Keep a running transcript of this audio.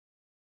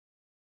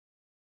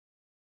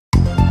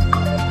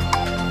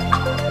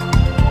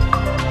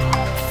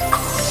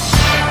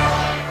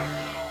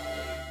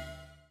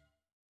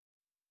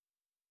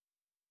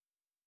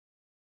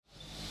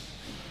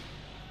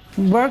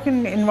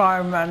Working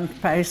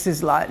environment,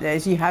 places like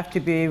this, you have to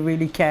be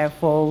really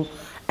careful.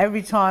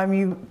 Every time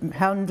you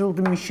handle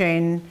the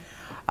machine,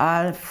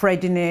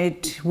 threading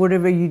it,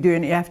 whatever you're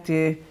doing, you have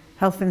to,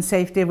 health and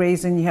safety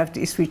reason, you have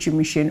to switch your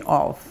machine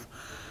off.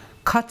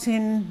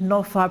 Cutting,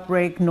 no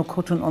fabric, no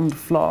cotton on the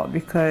floor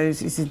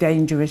because it's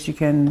dangerous. You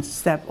can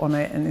step on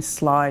it and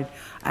slide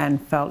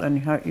and fall and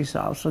hurt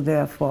yourself. So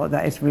therefore,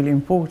 that is really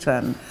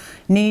important.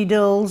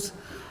 Needles,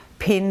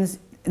 pins,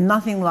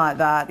 nothing like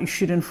that. You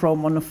shouldn't throw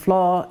them on the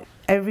floor.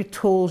 Every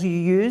tool you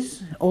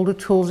use, all the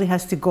tools, it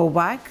has to go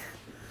back.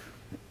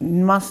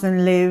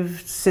 Mustn't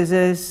leave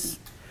scissors,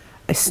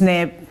 a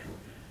snip,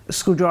 a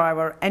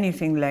screwdriver,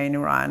 anything laying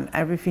around.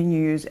 Everything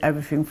you use,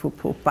 everything for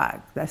put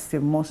back. That's the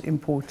most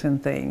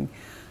important thing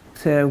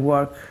to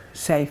work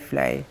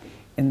safely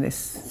in this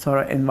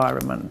sort of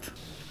environment.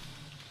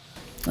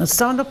 And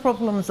some of the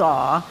problems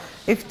are,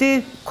 if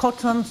the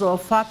cottons or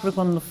fabric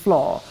on the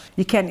floor,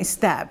 you can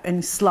step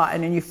and slide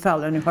and then you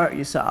fell and you hurt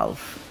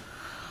yourself.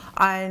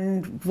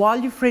 And while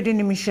you're threading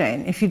the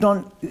machine, if you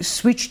don't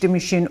switch the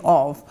machine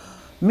off,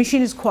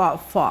 machine is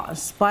quite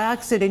fast. By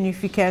accident,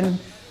 if you can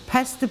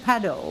press the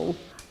pedal,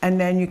 and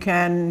then you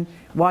can,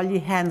 while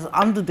your hand's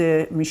under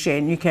the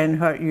machine, you can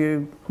hurt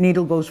your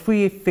needle goes through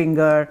your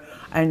finger,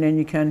 and then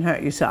you can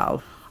hurt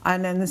yourself.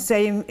 And then the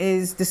same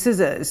is the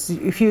scissors.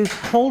 If you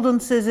hold on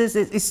scissors,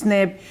 it's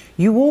snip,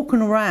 you're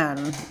walking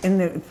around in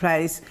the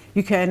place,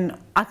 you can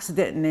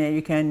accidentally,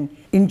 you can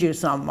injure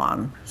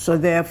someone. So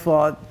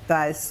therefore,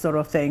 that's sort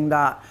of thing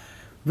that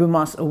we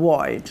must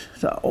avoid.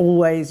 So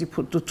always you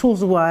put the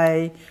tools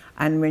away,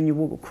 and when you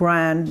walk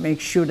around,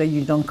 make sure that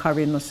you don't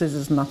carry no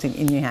scissors, nothing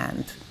in your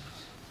hand.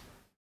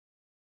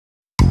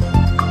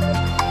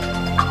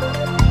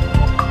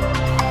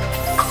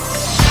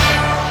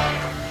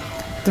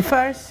 The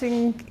first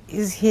thing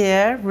is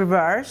here,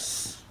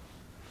 reverse,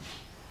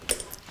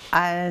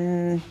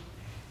 and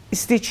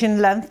stitching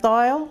length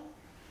dial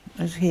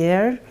is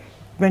here.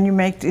 When you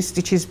make the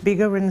stitches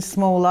bigger and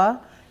smaller,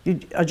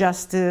 you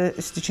adjust the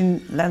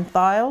stitching length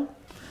dial.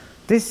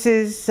 This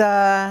is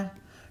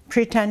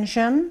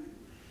pre-tension,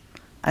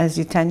 as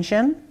your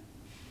tension,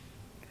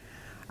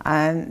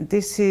 and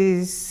this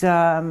is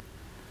a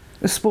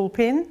spool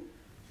pin.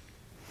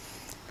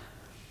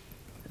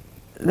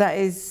 That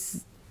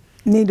is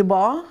needle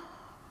bar.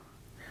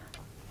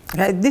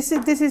 Okay, this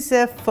is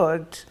a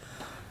foot.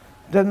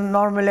 Then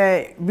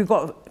normally we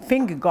got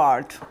finger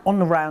guard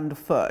on around the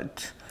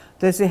foot.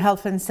 There's the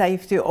health and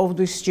safety of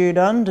the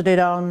student. They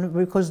don't,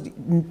 because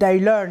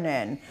they're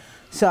learning,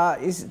 so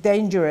it's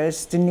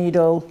dangerous. The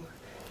needle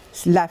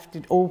is left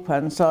it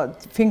open, so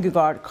finger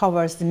guard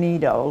covers the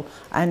needle,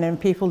 and then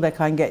people they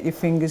can't get your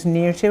fingers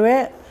near to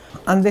it.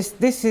 And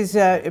this is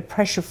a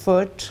pressure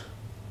foot,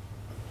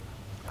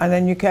 and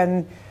then you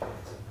can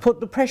put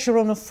the pressure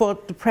on the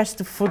foot to press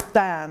the foot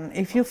down.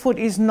 If your foot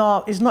is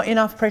not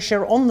enough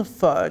pressure on the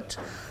foot,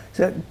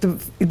 so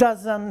it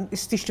doesn't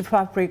stitch the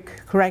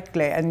fabric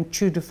correctly and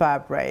chew the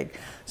fabric.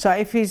 So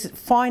if it's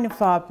finer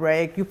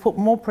fabric, you put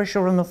more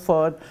pressure on the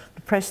foot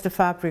to press the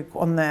fabric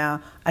on there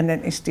and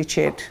then stitch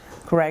it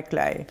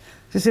correctly.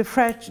 This is a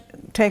thread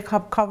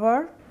take-up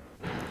cover,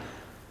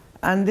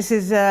 and this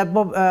is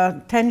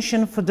a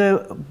tension for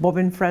the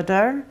bobbin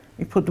threader.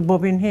 You put the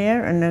bobbin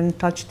here and then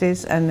touch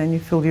this, and then you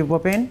fill your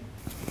bobbin.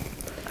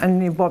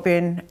 And you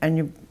bobbin, and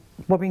you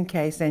bobbin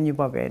case, and you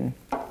bobbin.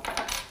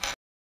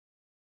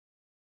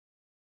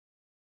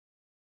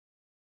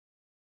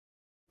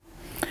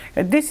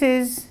 This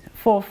is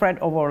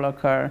 4-thread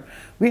overlocker.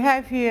 We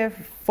have here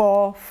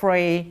 4,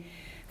 3,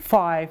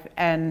 5,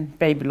 and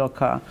baby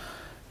locker.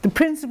 The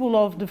principle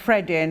of the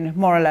threading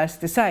more or less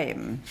the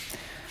same.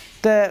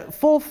 The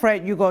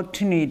 4-thread you got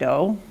 2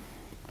 needle,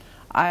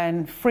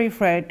 and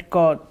 3-thread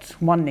got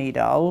 1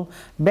 needle.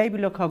 Baby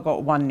locker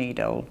got 1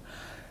 needle.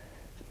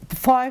 The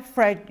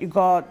 5-thread you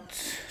got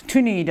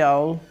 2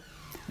 needle.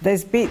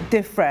 There's a bit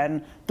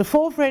different. The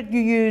 4-thread you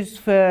use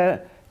for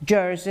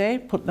jersey,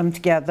 put them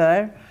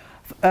together.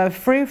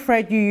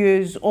 3-thread you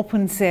use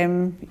open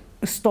seam,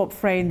 stop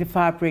fraying the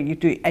fabric, you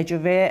do edge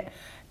of it.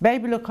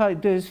 Baby locker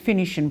does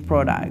finishing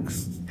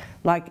products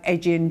like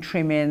edging,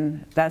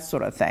 trimming, that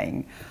sort of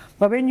thing.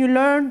 But when you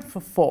learn for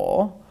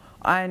 4,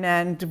 and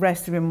then the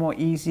rest of it more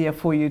easier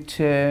for you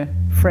to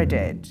thread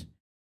it.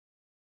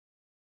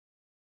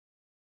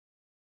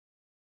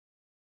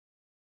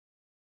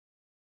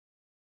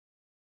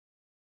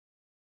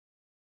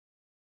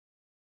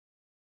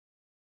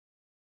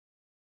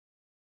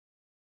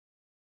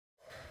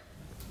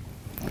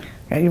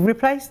 Okay, you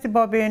replace the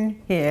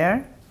bobbin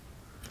here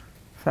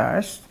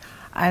first,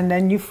 and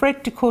then you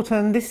thread the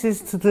cotton. This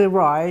is to the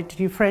right.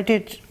 You thread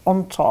it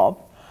on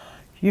top.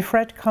 Your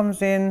thread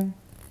comes in,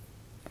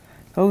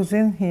 goes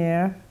in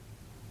here,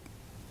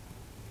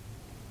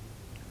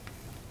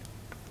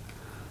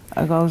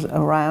 it goes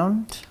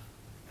around.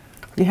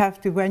 You have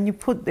to, when you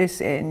put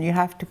this in, you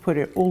have to put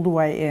it all the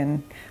way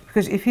in,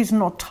 because if it's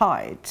not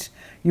tight,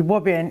 your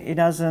bobbin, it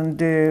doesn't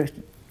do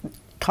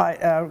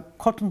tight,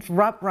 cotton's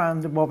wrapped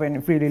around the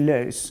bobbin really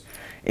loose.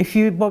 If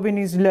your bobbin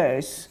is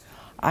loose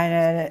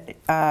and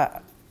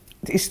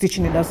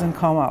stitching, it doesn't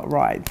come out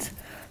right.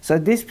 So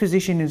this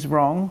position is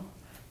wrong,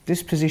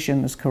 this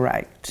position is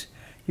correct.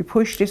 You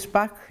push this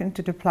back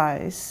into the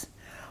place.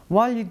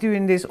 While you're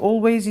doing this,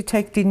 always you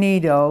take the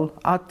needle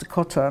out the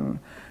cotton,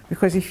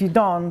 because if you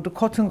don't, the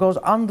cotton goes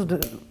under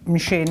the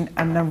machine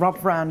and then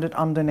wrap around it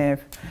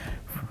underneath.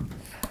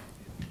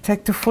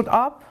 Take the foot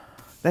up,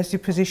 that's your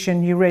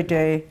position, you're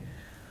ready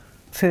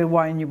to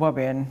wind your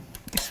bobbin.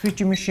 Switch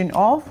your machine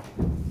off,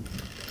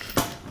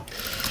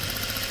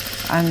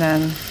 and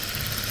then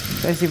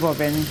there's your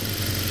bobbin.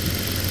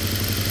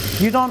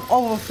 You don't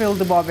overfill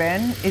the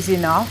bobbin, is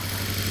enough.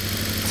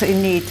 So you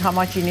need how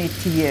much you need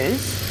to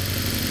use.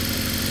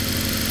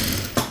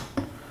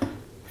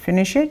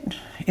 Finish it,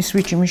 you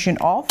switch your machine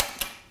off.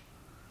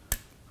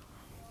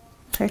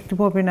 Take the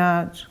bobbin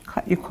out,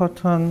 cut your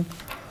cotton,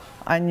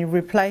 and you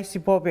replace the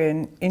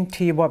bobbin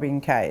into your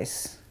bobbin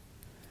case.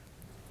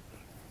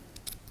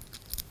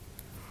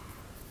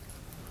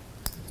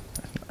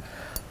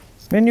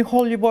 When you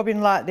hold your bobbin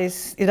like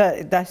this,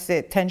 that's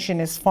it, tension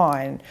is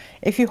fine.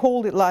 If you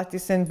hold it like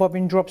this and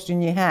bobbin drops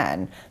in your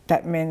hand,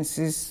 that means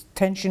the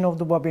tension of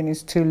the bobbin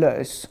is too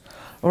loose.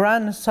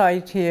 Around the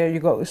side here, you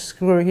got a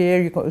screw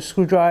here, you got a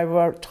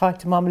screwdriver,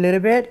 tighten them up a little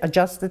bit,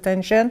 adjust the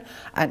tension,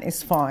 and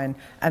it's fine.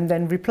 And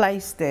then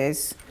replace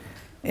this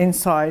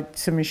inside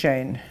the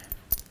machine.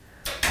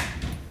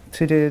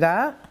 To do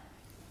that,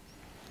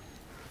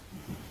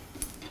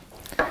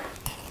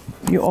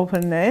 you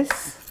open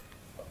this.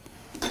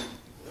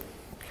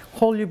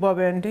 Hold your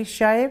bobbin this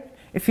shape.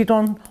 If you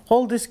don't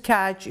hold this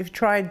catch, if you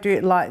try to do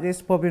it like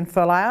this, bobbin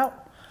fell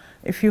out.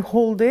 If you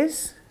hold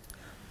this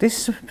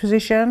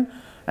position,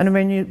 and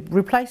when you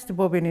replace the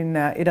bobbin in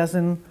there, it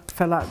doesn't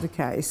fall out the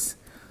case.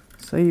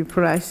 So you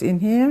press in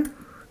here,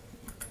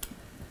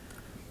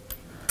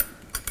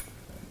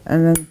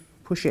 and then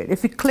push it.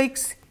 If it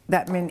clicks,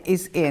 that means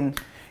it's in.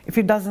 If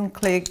it doesn't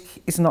click,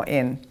 it's not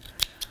in.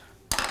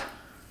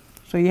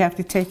 So you have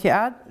to take it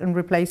out and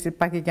replace it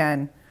back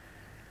again.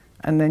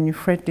 And then you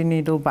thread the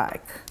needle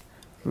back.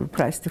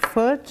 Replace the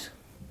foot.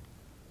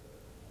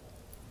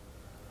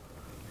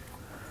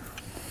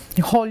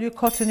 You hold your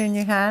cotton in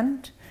your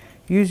hand.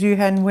 Use your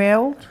hand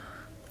wheel.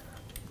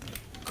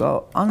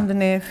 Go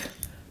underneath.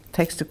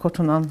 Takes the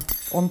cotton on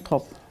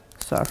top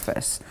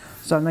surface.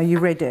 So now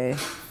you're ready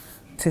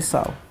to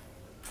sew.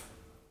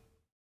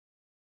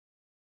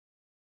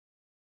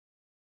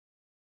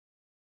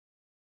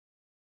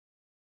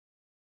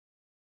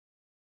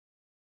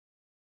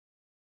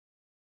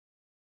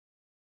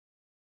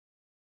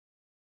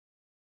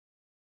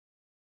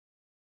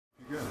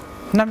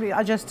 Now we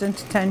adjust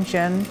into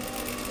tension,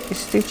 you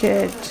stitch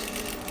it,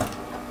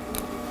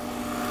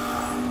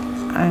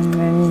 and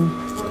then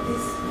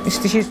you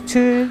stitch it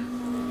too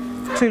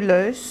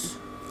loose,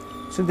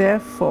 so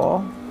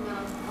therefore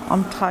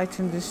I'm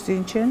tightening the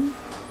stitching.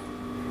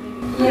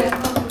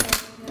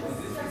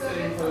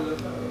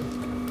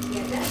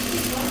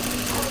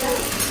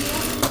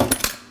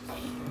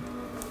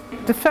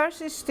 The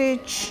first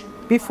stitch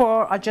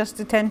before adjust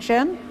the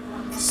tension,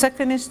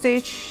 second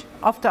stitch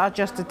after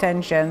adjust the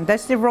tension.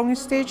 That's the wrong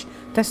stitch,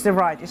 that's the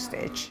right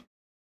stitch.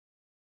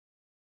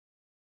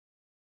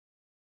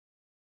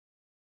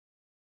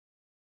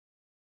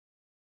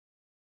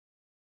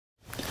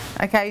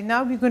 Okay,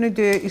 now we're going to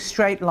do a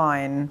straight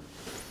line.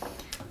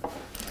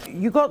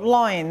 You got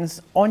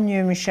lines on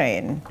your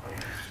machine,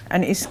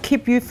 and it's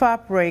keep your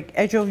fabric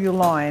edge of your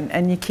line,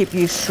 and you keep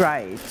you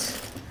straight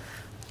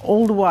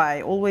all the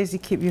way. Always you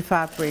keep your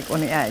fabric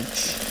on the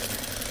edge,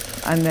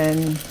 and then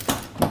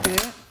you do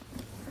it.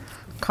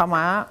 Come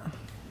out,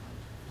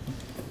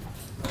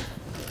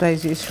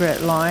 there's your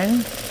straight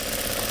line.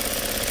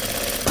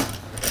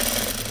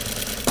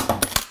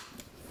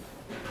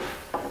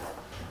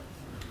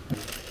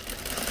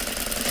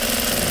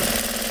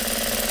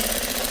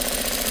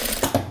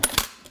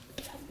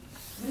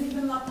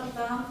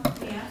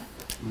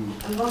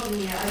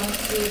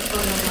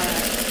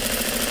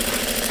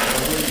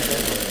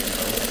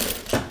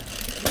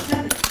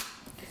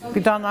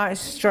 We've done our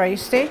straight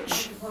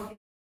stitch.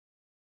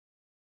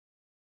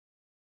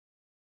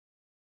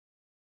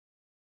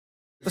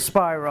 The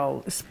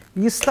spiral.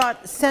 You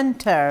start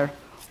center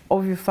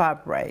of your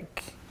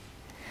fabric.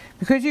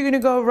 Because you're going to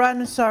go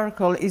around a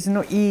circle is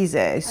not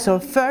easy. So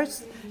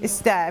first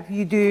step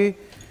you do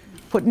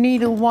put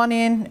needle one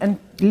in and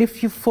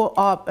lift your foot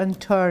up and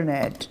turn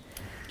it.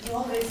 You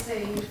always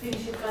say you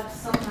finish it, but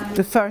sometimes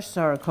The first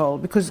circle,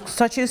 because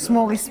such a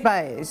small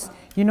space,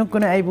 you're not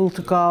going to be able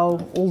to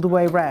go all the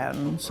way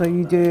around. So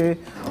you do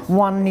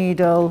one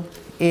needle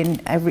in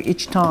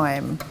each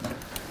time.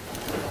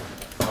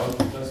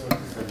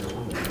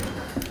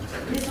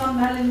 this one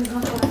Merlin is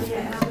not over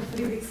yet. After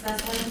 3 weeks,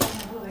 that's why it's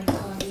not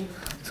over.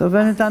 So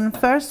when you've done the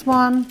first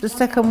one, the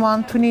second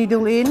one, 2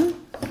 needle in,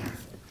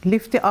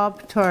 lift it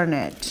up, turn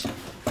it.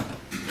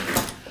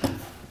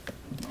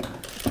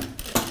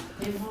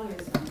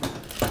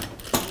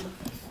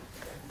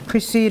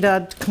 Proceed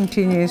that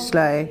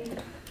continuously.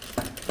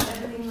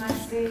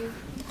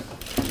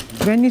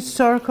 When you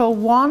circle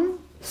one,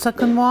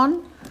 second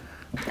one,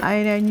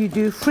 And then you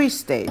do free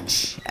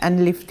stitch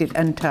and lift it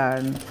and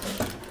turn.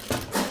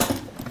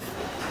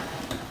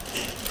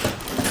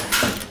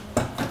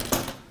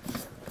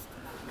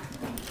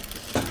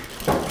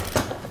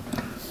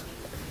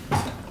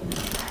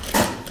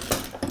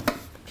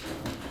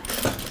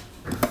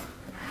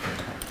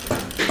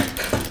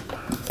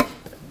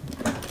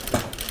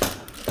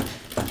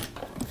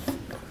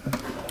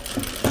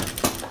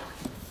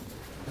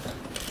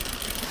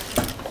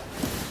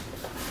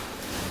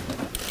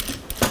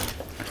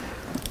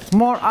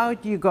 More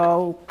out you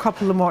go,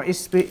 couple of more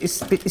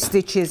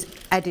stitches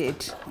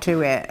added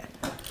to it.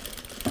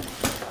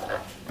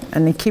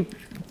 And then keep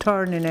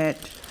turning it,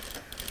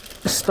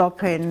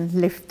 stopping,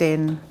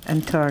 lifting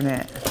and turn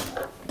it.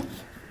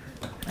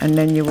 And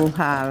then you will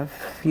have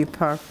your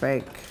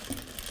perfect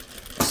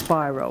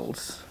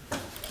spirals.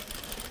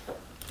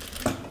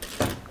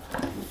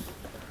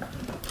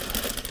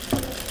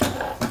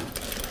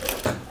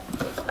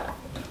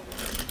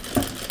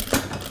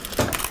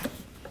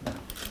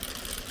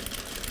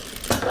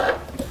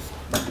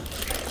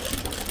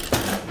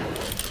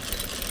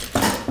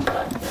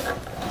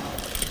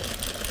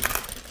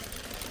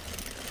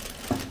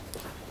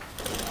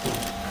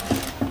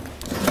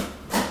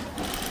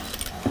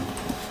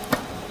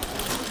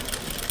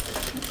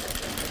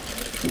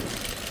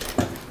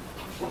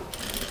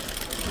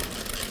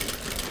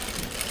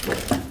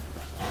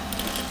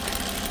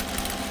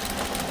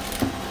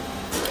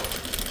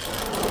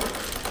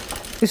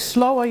 The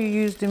slower you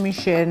use the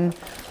machine,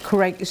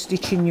 correct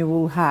stitching you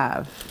will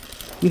have.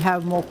 You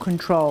have more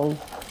control.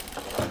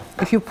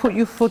 If you put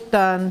your foot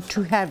down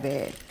too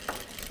heavy,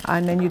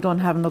 and then you don't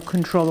have no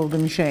control of the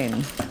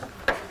machine.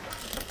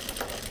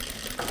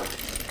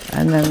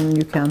 And then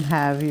you can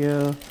have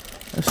your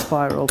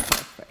spiral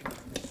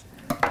perfect.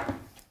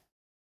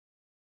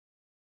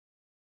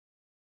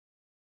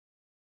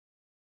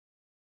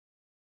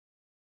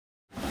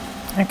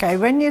 Okay,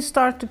 when you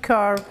start to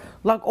curve,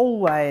 like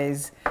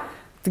always,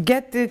 to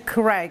get the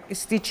correct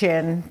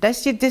stitching,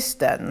 that's your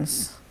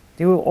distance.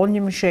 On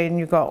your machine,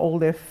 you got all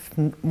the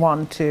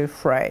 1, 2,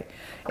 3.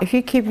 If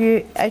you keep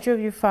your edge of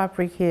your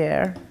fabric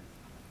here,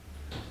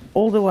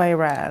 all the way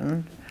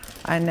around,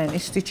 and then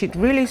stitch it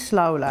really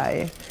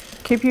slowly,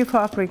 keep your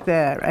fabric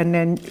there, and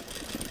then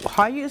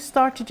how you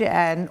start to the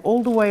end,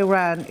 all the way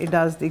around, it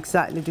does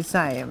exactly the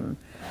same.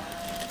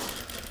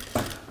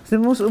 The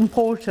most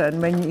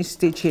important when you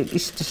stitch it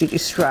is to stitch it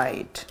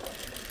straight.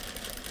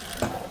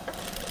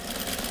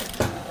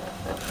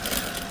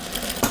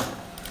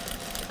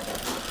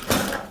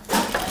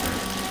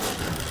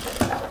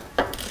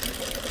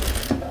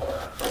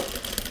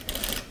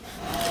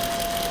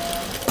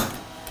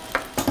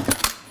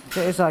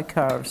 There's our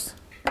curves.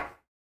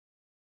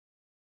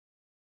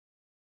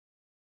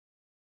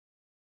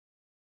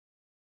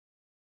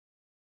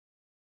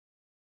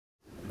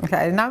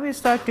 Okay, now we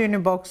start doing the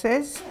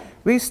boxes.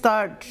 We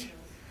start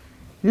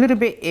a little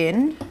bit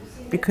in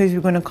because we're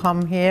going to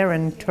come here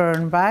and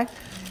turn back.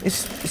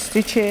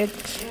 Stitch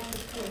it,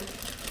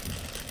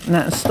 and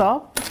then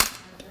stop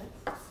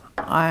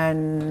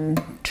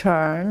and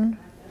turn.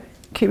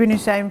 Keep in the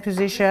same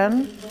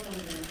position.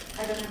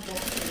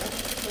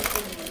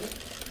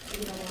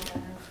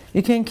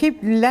 You can keep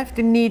left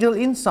the needle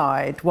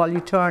inside while you're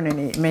turning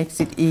it. It makes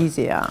it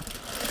easier.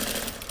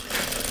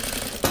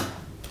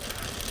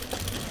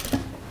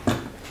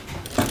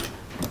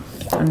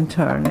 And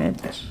turn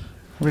it.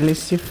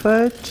 Release your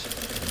foot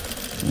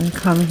and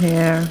come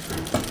here.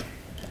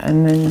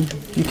 And then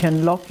you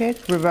can lock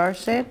it,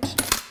 reverse it,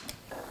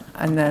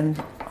 and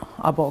then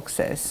our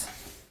boxes.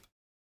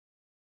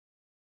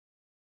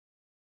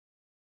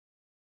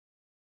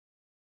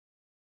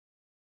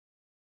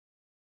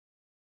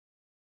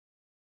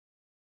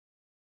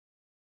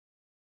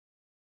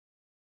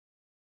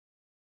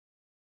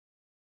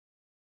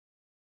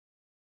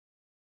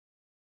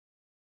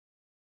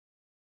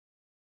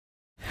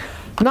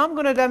 Now I'm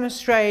going to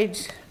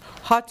demonstrate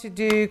how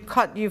to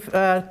cut your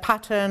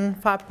pattern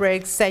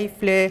fabric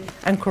safely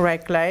and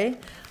correctly.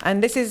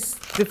 And this is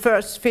the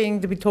first thing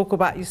that we talk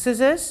about, your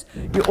scissors.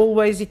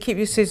 You keep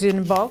your scissors in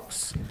the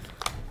box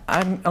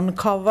and on the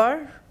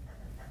cover.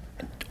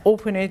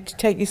 Open it,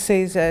 take your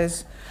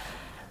scissors.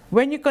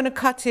 When you're going to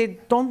cut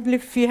it, don't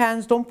lift your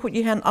hands, don't put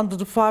your hand under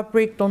the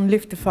fabric, don't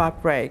lift the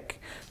fabric.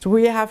 So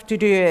what you have to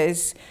do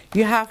is,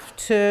 you have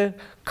to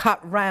cut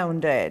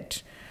round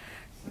it.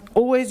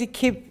 Always you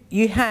keep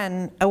your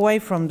hand away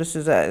from the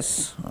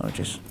scissors.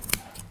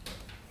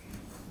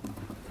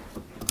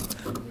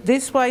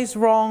 This way is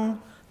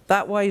wrong,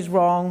 that way is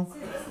wrong.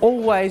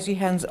 Always your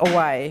hands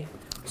away,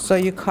 so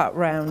you cut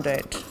round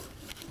it.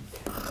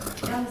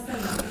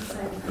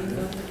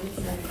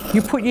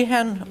 You put your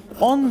hand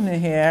on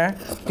here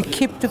to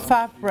keep the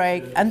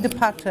fabric and the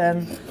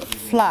pattern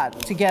flat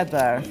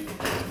together.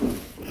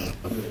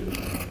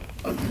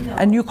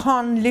 And you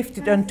can't lift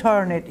it and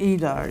turn it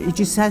either. It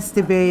just has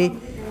to be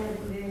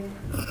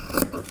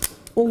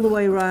all the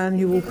way around.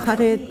 You will cut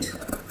it.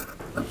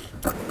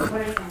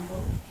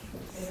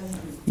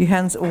 Your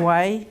hands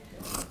away.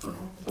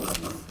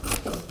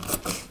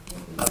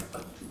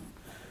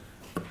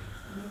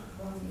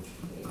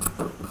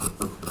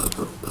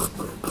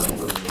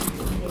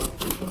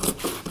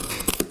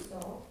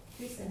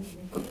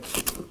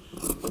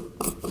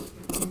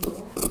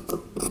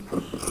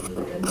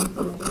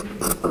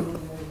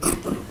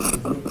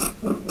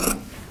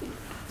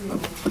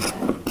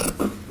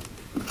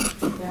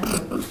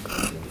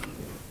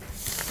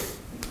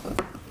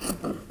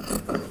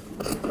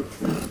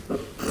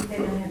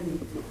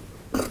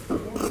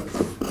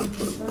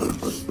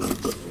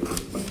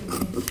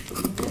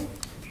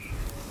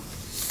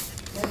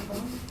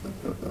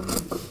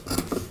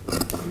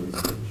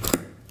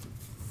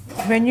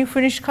 When you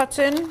finish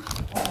cutting,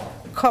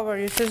 cover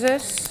your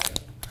scissors,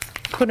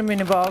 put them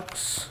in a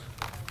box,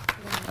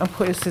 and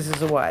put your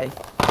scissors away.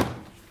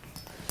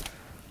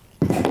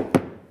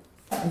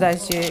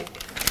 That's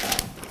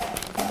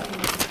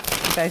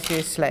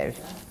your slave.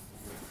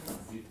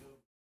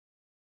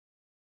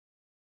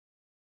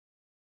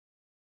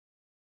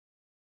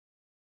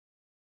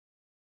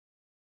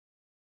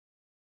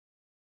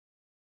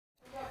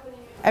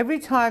 Every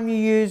time you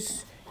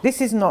use, this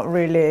is not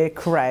really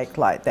correct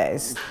like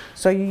this.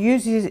 So you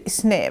use your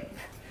snip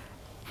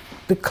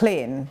to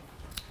clean,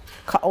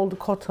 cut all the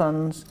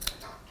cottons.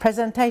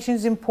 Presentation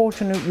is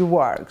important of your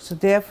work, so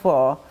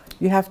therefore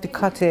you have to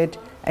cut it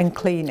and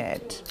clean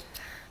it.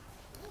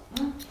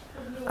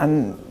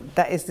 And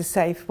that is the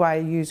safe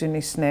way using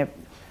a snip,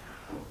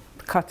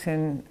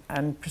 cutting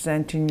and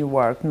presenting your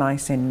work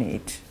nice and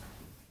neat.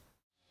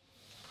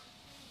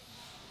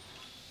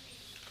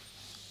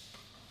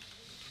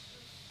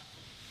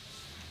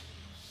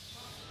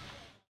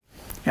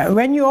 Now,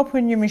 when you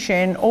open your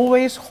machine,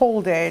 always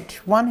hold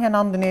it, one hand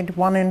underneath,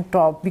 one on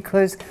top,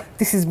 because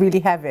this is really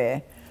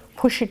heavy.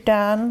 Push it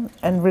down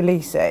and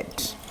release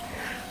it.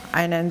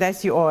 And then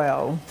that's your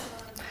oil.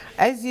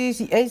 As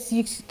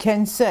you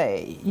can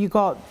see, you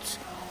got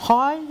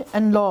high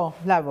and low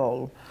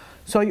level.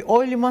 So your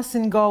oil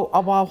mustn't go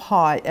above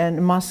high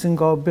and mustn't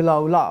go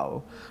below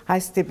low.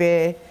 Has to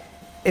be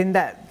in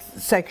that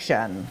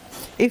section.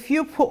 If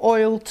you put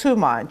oil too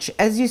much,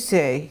 as you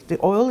see,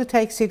 the oil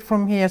takes it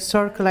from here,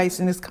 circulates,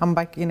 and it's come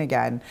back in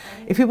again.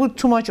 If you put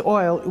too much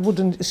oil, it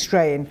wouldn't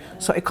strain,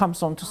 so it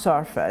comes onto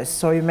surface,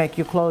 so you make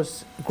your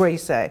clothes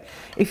greasy.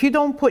 If you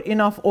don't put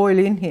enough oil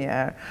in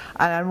here,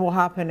 and then what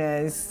happens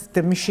is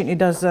the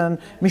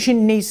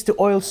machine needs the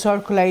oil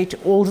circulate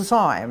all the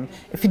time.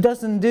 If it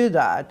doesn't do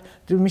that,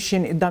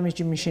 the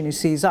damaging machine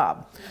seizes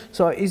up.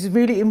 So it's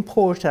really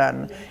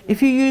important.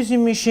 If you use your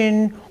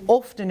machine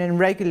often and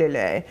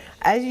regularly,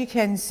 as you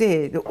can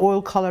see, the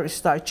oil color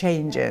start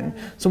changing.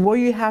 So what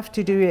you have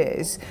to do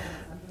is,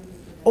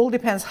 all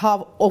depends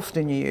how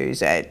often you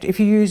use it. If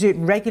you use it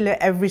regular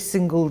every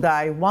single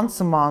day,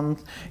 once a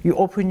month, you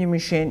open your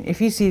machine.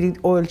 If you see the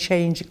oil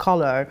change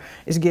color,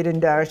 it's getting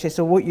dirty.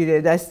 So what you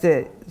do, that's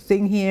the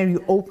thing here,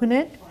 you open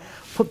it,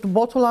 put the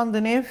bottle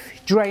underneath,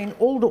 drain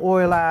all the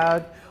oil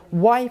out,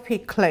 wipe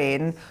it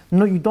clean.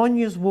 No, you don't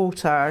use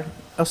water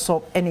or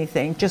soap,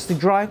 anything, just a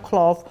dry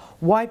cloth,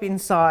 wipe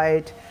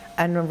inside,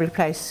 and then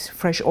replace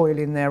fresh oil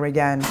in there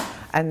again.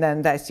 And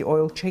then that's the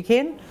oil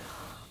chicken.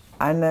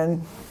 And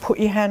then put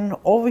your hand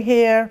over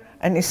here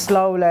and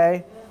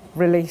slowly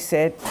release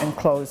it and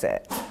close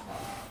it.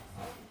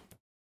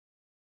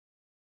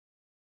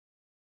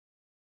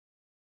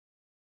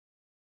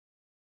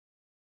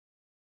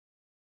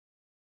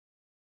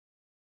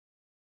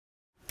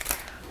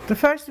 The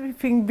first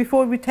thing,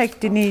 before we take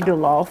the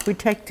needle off, we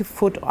take the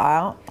foot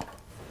out.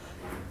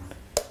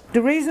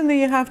 The reason that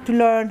you have to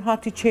learn how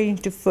to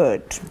change the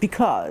foot,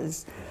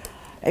 because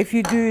if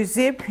you do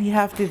zip, you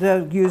have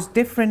to use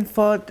different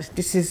foot.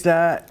 This is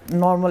the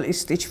normal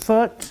stitch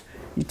foot.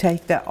 You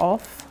take that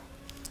off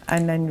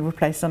and then you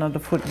replace another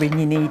foot when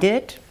you need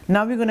it.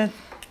 Now we're going to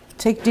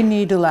take the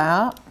needle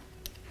out.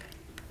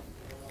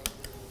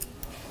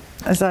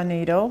 As our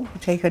needle, we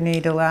take a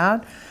needle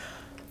out.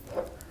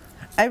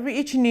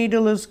 Each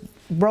needle is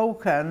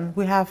broken,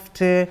 we have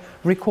to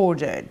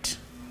record it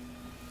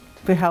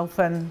for health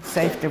and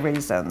safety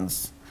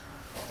reasons.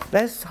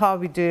 That's how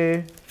we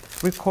do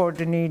record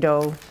the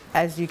needle,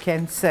 as you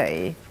can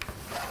see.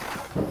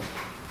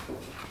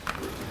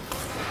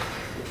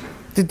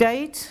 The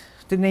date,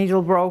 the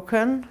needle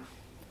broken,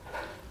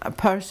 a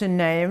person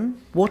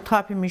name, what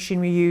type of machine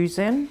we're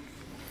using.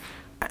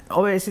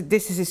 Obviously,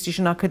 this is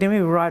Esthetician Academy,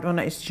 we write on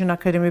the Esthetician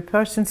Academy,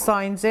 person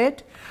signs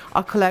it.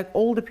 I collect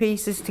all the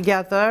pieces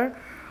together,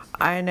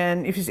 and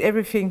then if it's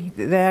everything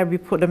there, we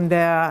put them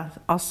there,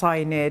 I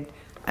sign it,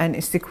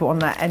 and stick on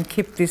that, and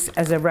keep this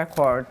as a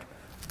record.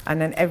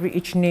 And then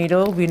each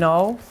needle, we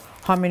know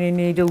how many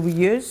needles we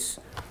use,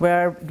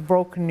 where the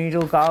broken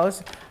needle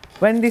goes.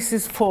 When this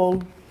is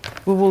full,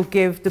 we will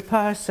give the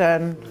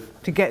person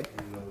to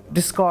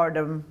discard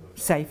them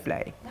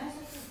safely.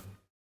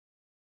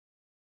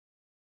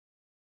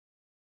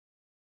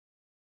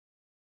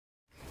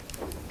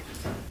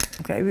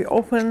 Okay, we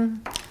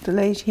open the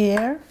lid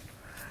here,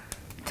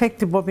 take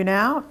the bobbin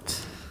out.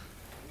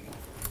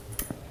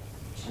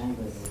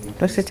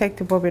 Let's take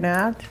the bobbin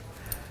out.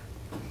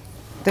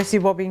 That's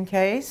your bobbin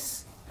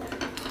case.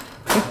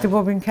 Take the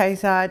bobbin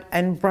case out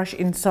and brush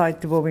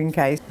inside the bobbin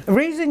case. The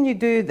reason you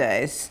do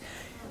this,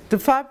 The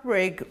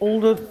fabric,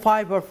 all the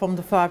fiber from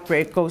the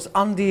fabric goes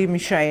under the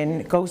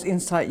machine, goes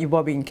inside your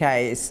bobbin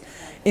case.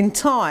 In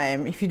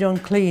time, if you don't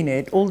clean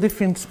it, all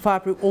different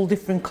fabric, all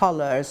different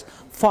colors,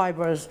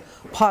 fibers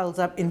piles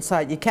up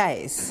inside your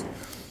case.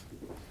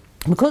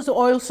 Because the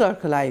oil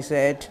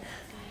circulated,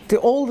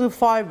 all the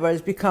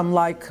fibers become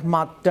like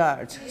mud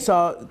dirt.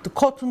 So the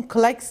cotton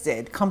collects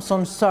it, comes on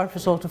the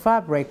surface of the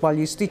fabric while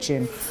you're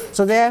stitching.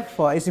 So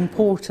therefore, it's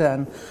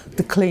important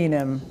to clean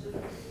them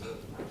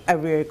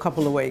every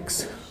couple of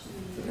weeks.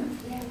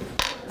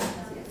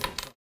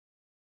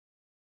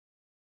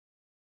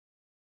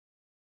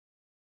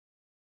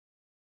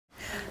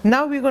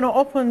 Now we're going to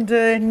open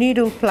the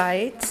needle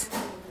plate.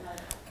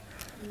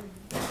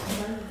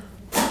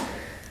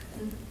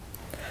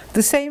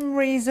 The same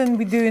reason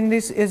we're doing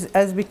this is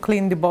as we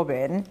clean the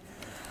bobbin.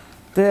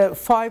 The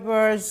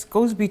fibers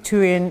goes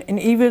between, and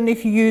even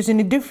if you're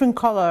using a different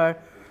color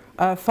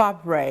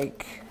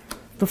fabric,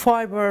 the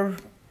fiber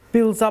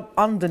builds up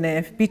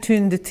underneath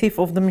between the teeth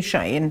of the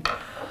machine.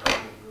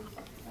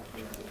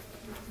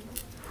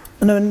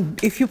 And then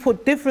if you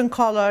put different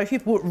color, if you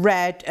put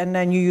red and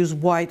then you use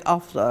white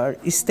after,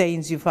 it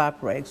stains your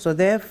fabric. So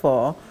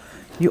therefore,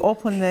 you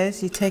open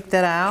this, you take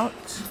that out.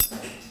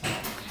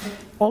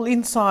 All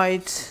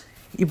inside,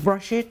 you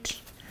brush it,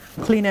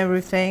 clean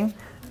everything.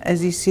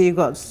 As you see, you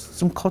got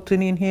some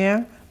cotton in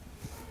here.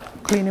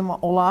 Clean them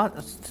all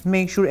out,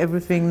 make sure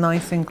everything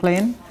nice and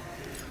clean.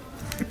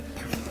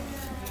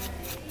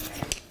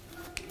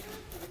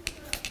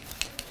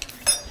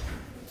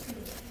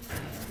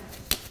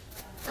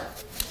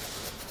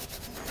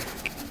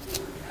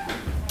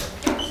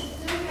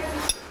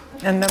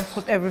 And then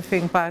put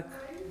everything back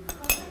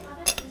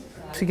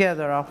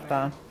together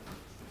after.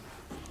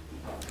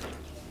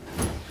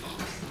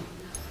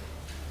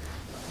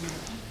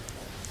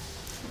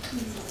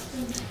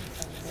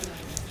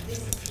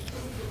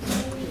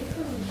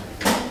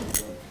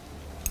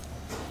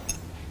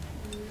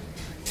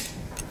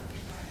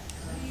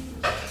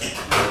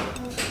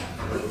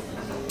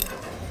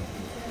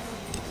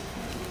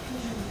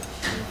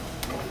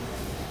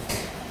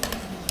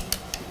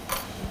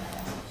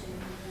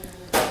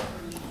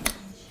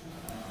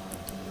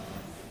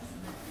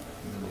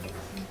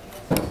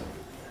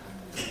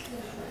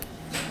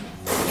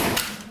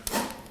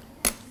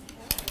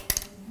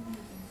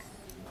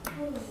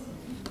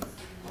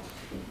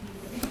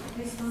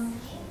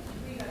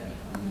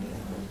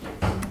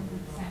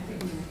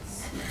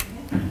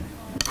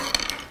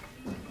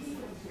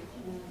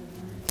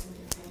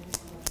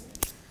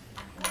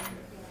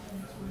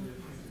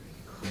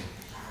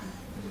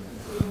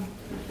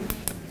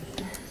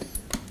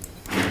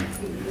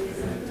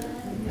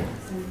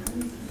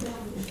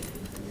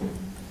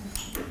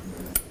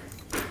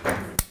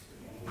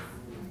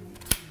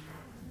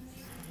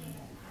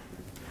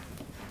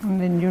 And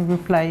then you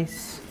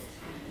replace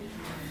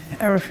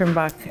everything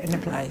back in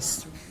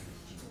place.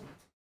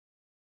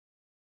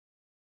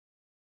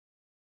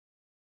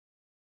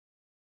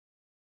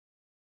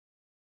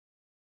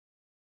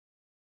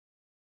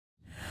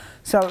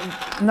 So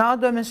now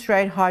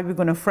demonstrate how we're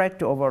going to thread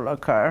the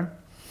overlocker.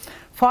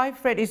 5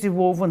 thread is a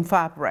woven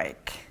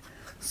fabric.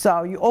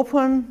 So you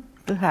open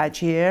the hatch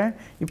here,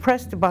 you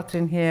press the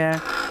button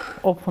here,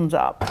 opens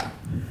up.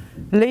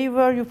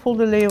 Lever, you pull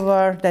the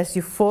lever, that's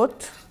your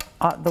foot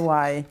out the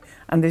way,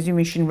 and there's your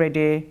machine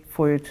ready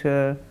for you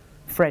to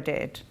thread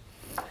it.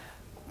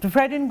 The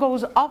threading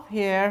goes up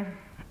here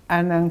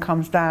and then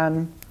comes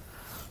down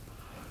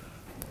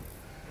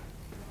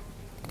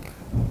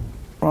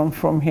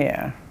from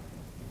here.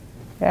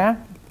 Yeah?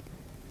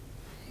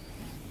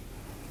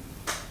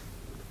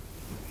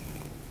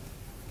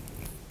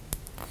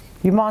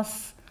 You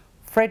must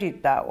thread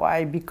it that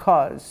way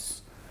because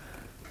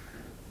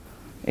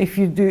if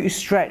you do it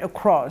straight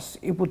across,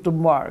 it wouldn't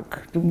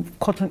work. The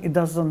cotton, it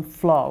doesn't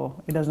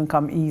flow, it doesn't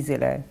come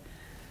easily.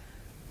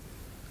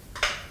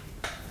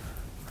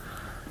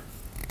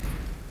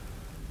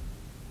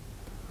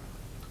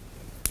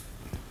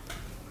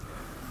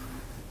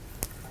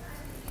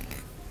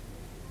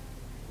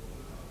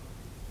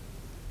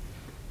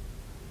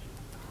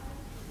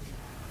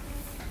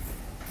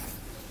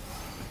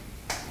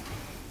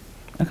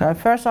 Okay,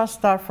 first I'll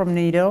start from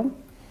needle.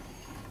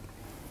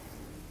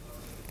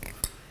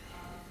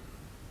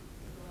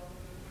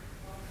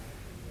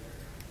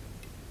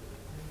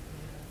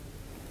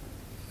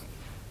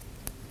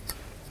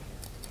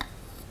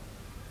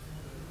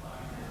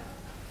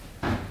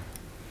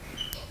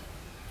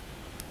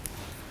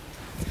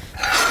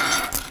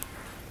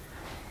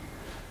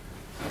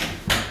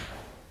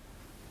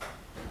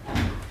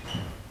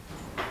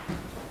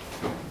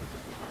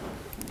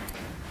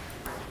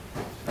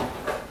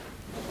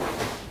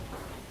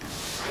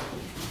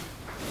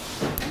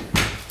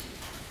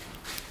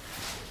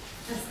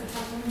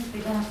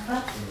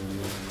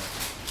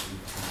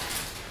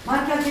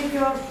 Michael, take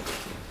your...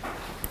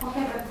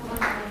 Okay, back to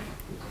Michael.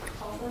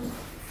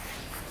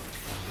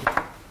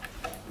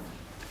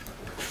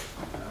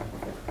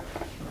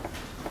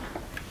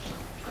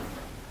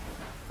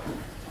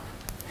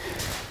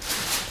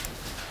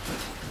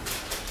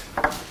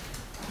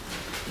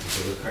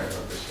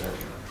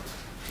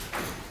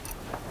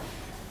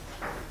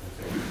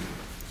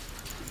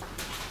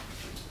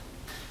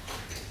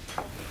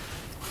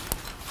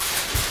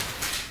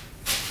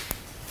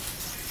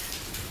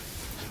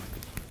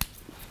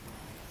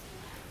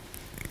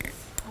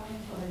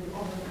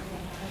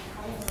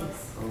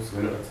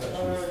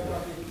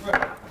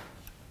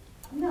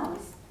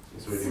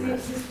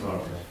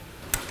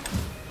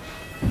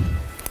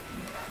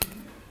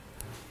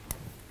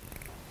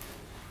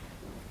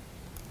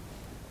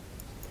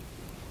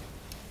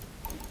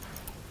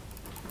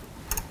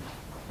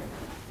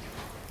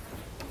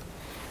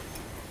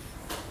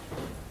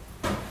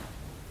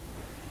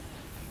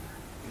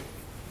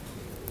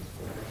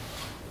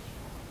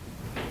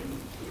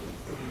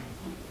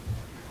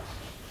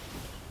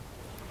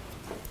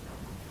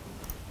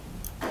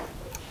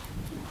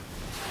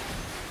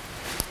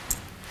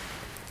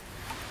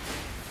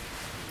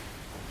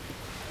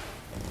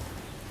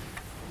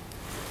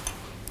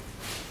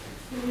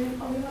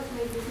 we want to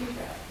make the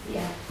t-shirt.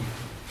 Yeah.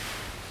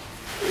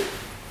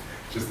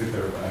 Just to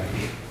clarify.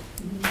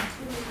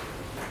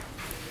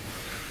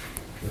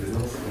 There's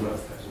also one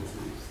else attaching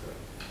sleeves.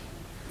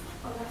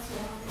 Oh, that's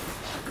wrong.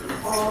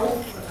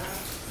 Oh,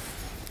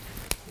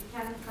 you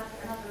can cut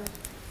another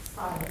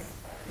size.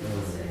 This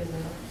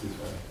is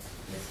fine.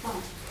 It's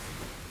fine.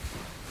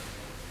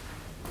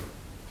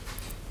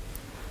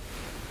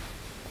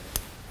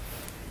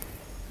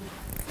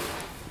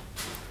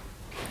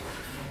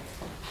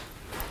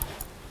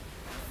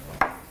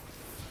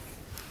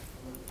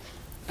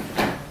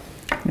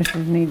 This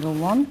is needle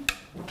 1.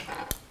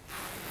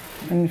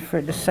 And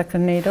for the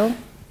second needle.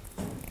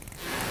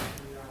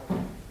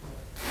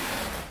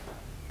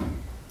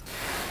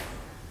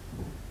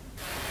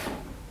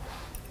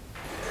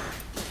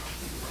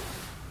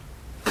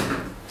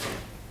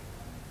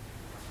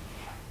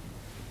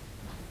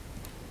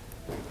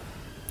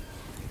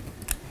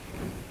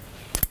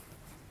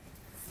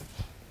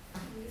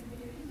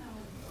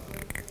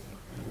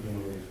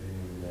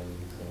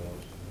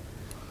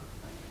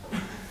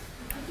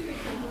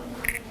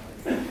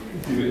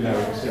 Do it now,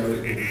 show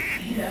it.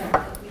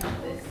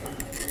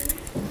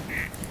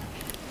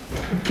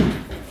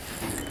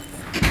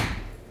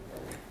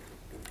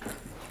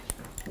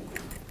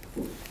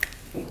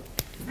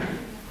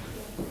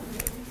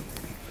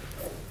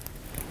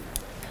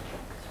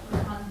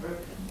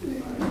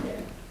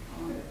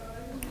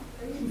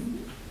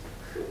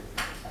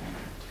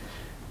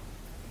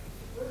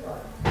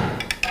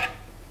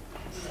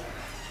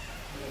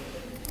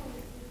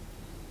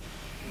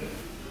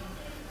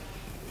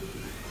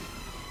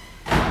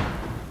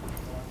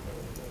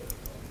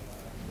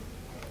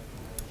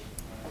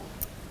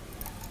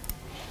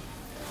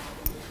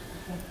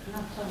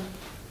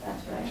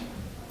 That's right.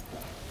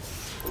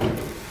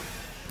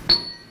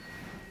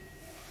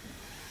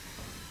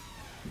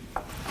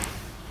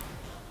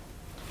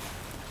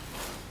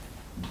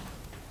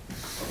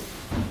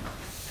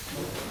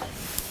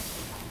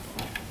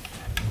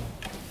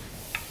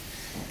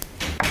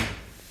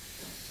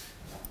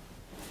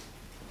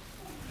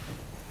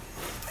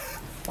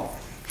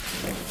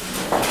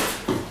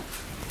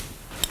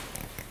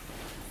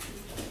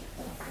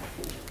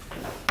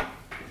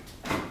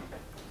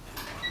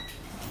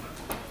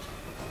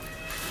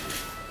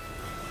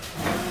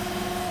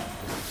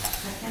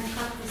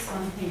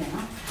 One here.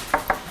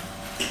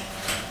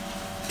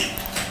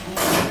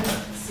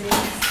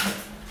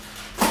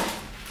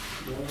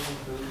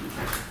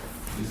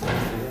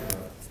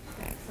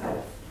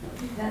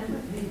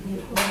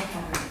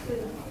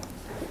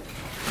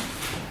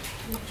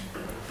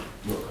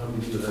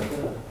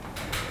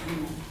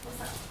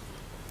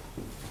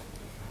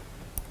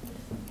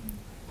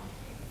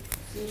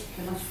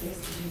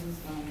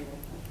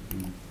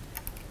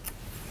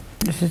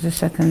 This is the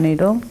second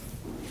needle.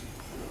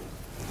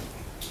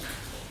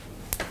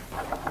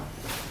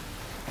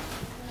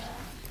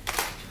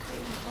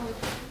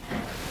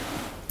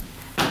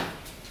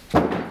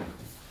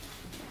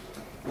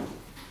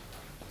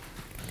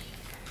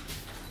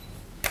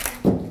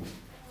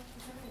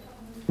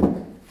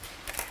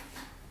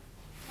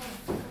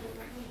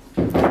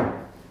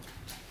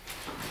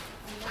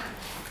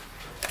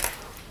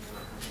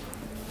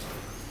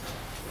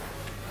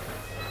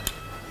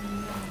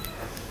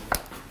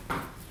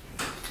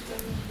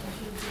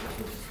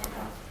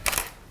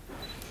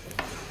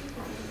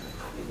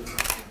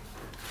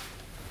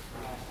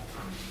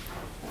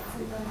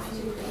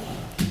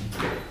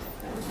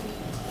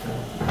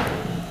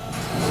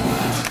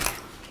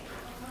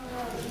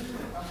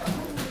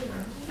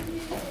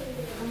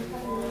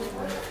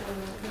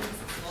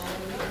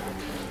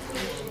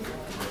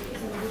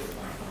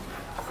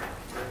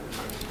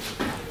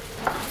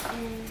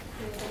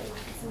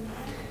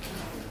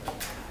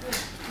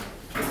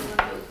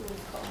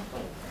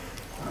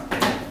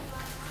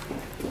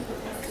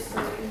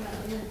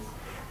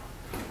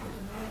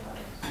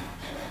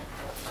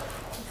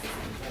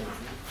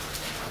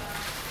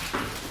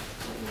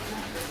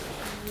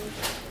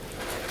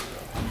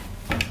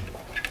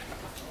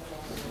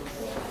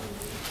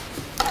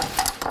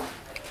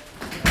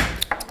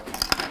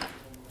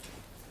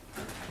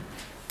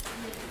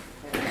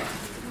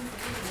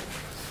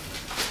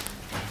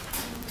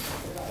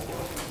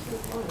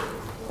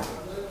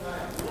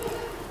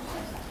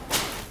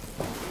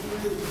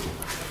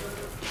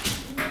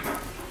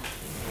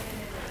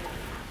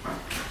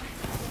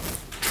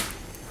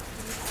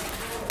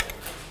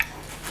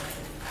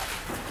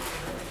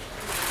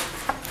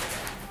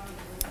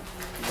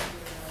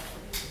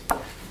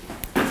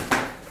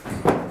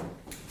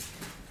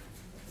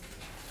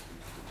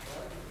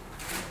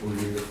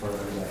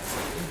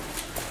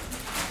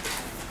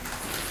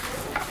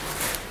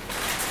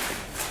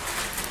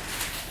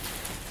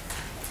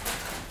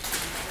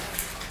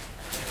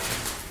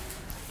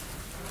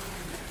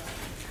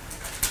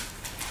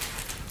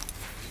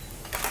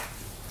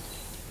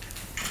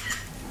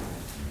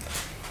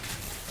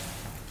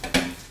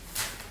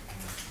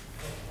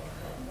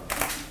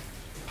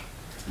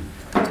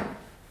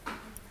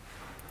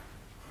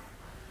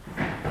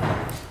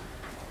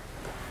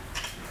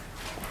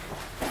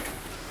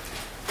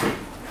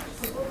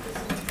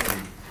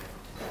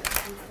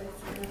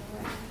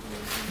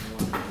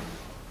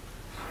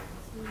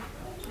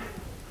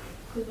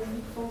 All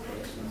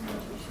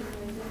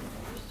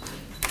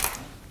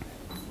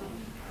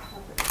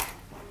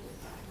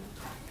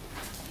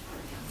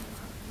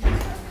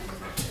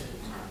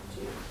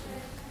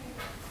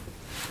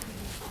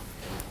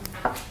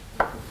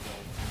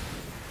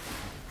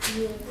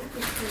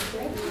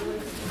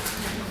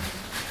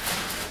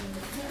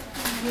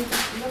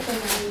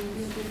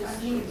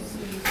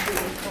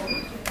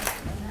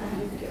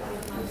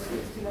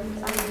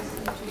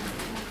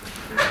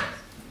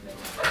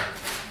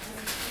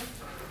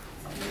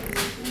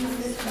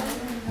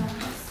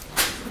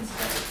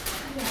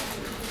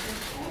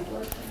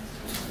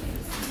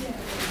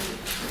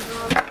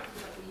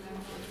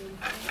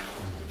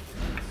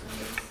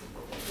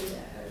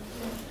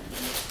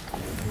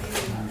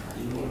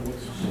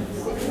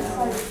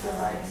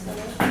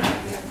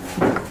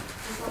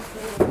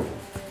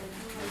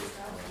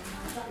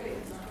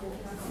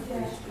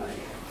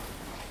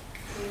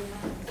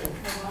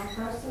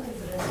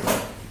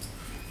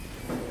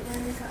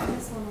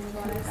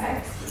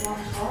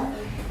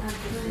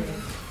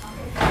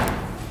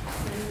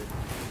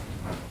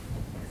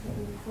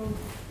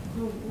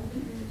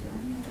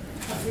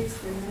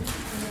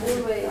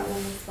the way up on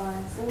the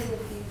spine, all the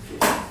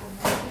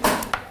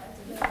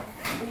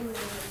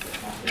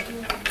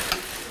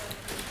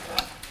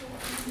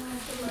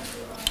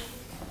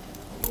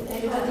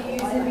Anybody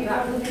using the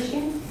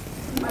application?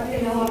 I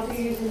don't know how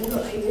to use it.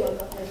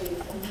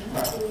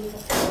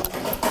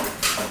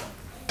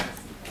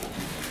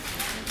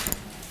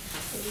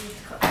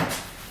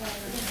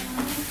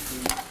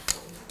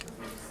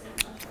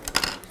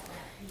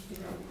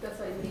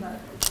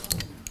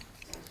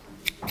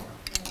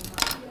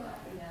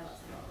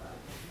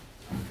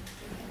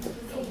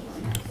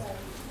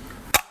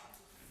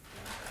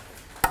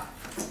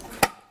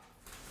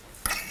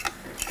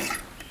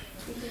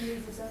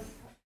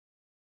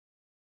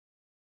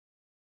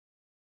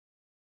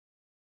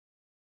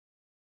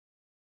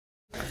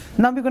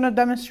 Now we're going to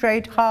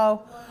demonstrate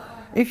how,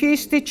 if your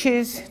stitch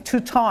is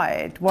too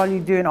tight while you're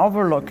doing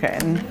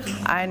overlocking,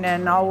 and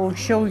then I will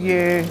show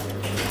you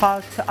how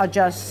to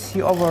adjust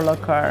your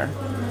overlocker.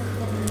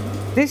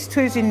 This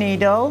twisty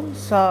needle,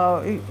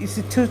 so is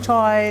it too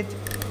tight?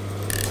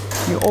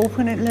 You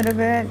open it a little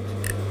bit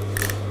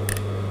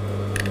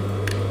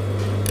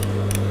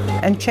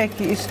and check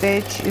your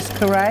stitch is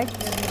correct.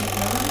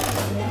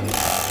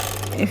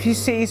 If you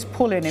see it's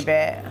pulling a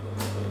bit,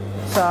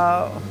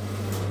 so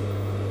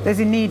there's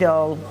a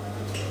needle.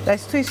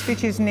 There's 2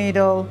 stitches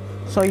needle,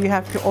 so you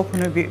have to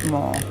open a bit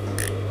more.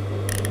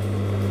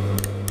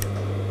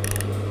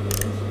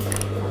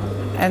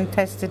 And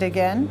test it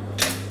again.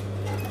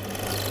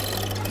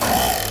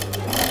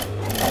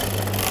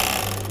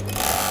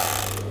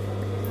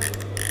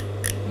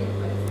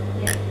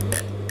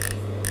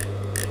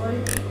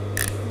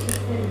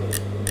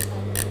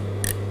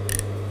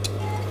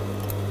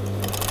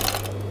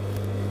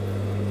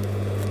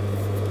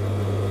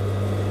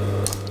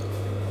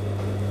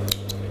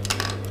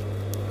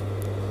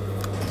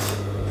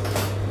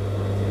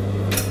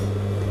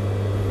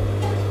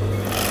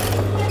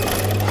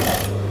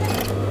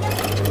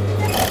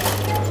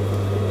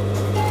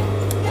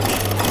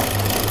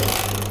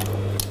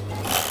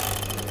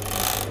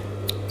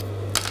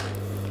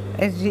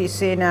 As you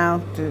see now,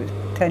 the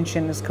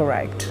tension is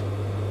correct.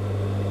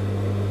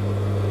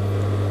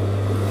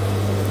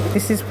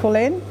 This is pull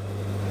in,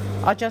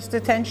 adjust the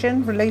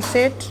tension, release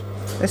it,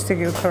 let's take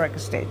your correct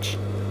stitch.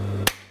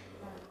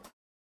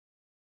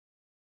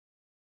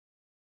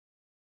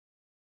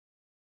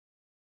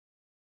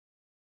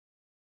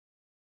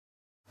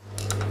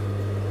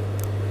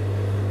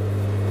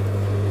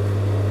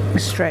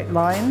 Straight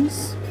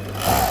lines.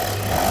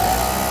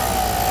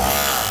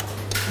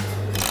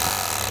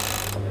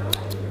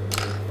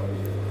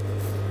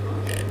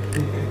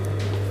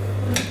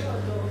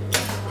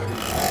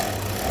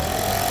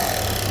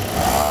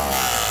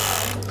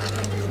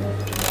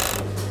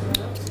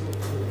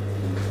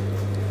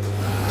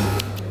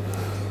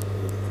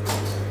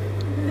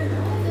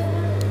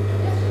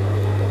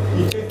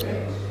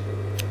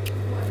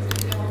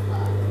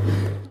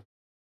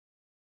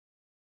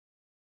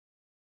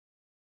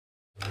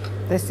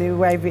 There's the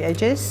wavy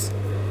edges.